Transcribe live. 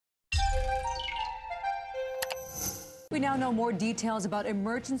We now know more details about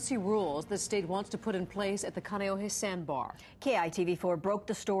emergency rules the state wants to put in place at the Kaneohe Sandbar. KITV4 broke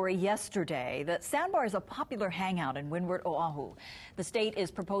the story yesterday. The Sandbar is a popular hangout in Windward, Oahu. The state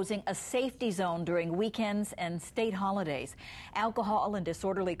is proposing a safety zone during weekends and state holidays. Alcohol and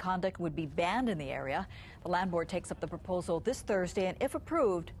disorderly conduct would be banned in the area. The land board takes up the proposal this Thursday, and if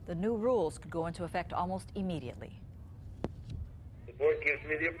approved, the new rules could go into effect almost immediately. The board gives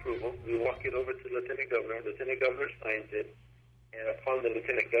me the approval. We walk it over to the Lieutenant Governor. The Lieutenant Governor signs it, and upon the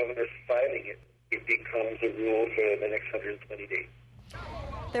Lieutenant Governor filing it, it becomes a rule for the next 120 days.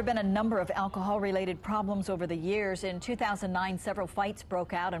 There have been a number of alcohol-related problems over the years. In 2009, several fights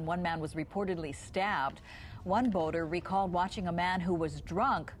broke out and one man was reportedly stabbed. One boater recalled watching a man who was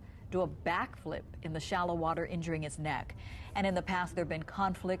drunk do a backflip in the shallow water, injuring his neck. And in the past, there have been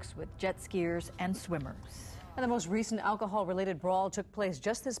conflicts with jet skiers and swimmers. And the most recent alcohol-related brawl took place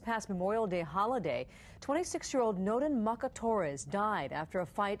just this past Memorial Day holiday. 26-year-old Noden Maka Torres died after a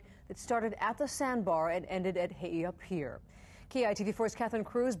fight that started at the Sandbar and ended at Heia Pier. KITV4's Catherine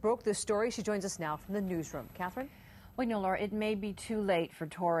Cruz broke this story. She joins us now from the newsroom. Catherine? Well, no, Laura, it may be too late for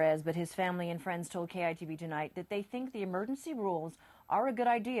Torres, but his family and friends told KITV tonight that they think the emergency rules are a good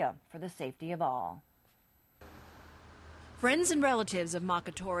idea for the safety of all. Friends and relatives of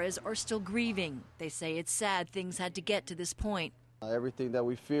Maka Torres are still grieving. They say it's sad things had to get to this point. Everything that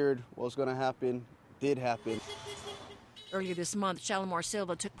we feared was going to happen did happen. Earlier this month, Shalimar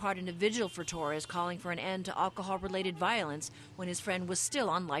Silva took part in a vigil for Torres, calling for an end to alcohol-related violence when his friend was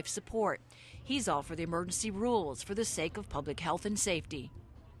still on life support. He's all for the emergency rules for the sake of public health and safety.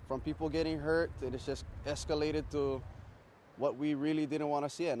 From people getting hurt, it has just escalated to what we really didn't want to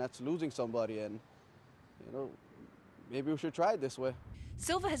see, and that's losing somebody. And, you know, maybe we should try it this way.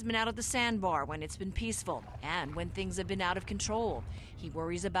 Silva has been out at the Sandbar when it's been peaceful and when things have been out of control. He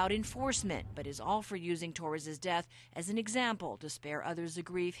worries about enforcement, but is all for using Torres' death as an example to spare others the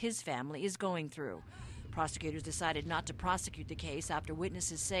grief his family is going through. Prosecutors decided not to prosecute the case after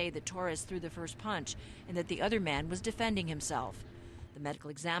witnesses say that Torres threw the first punch and that the other man was defending himself. The medical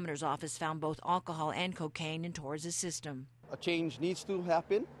examiner's office found both alcohol and cocaine in Torres' system. A change needs to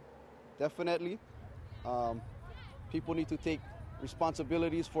happen, definitely. People need to take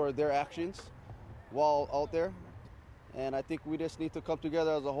responsibilities for their actions while out there. And I think we just need to come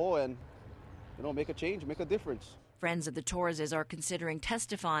together as a whole and, you know, make a change, make a difference. Friends of the Torreses are considering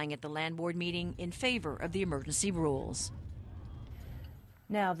testifying at the land board meeting in favor of the emergency rules.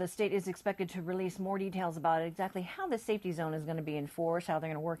 Now, the state is expected to release more details about exactly how the safety zone is going to be enforced, how they're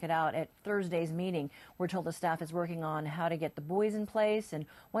going to work it out at Thursday's meeting. We're told the staff is working on how to get the buoys in place, and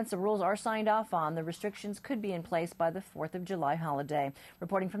once the rules are signed off on, the restrictions could be in place by the 4th of July holiday.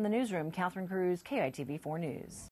 Reporting from the newsroom, Catherine Cruz, KITV4 News.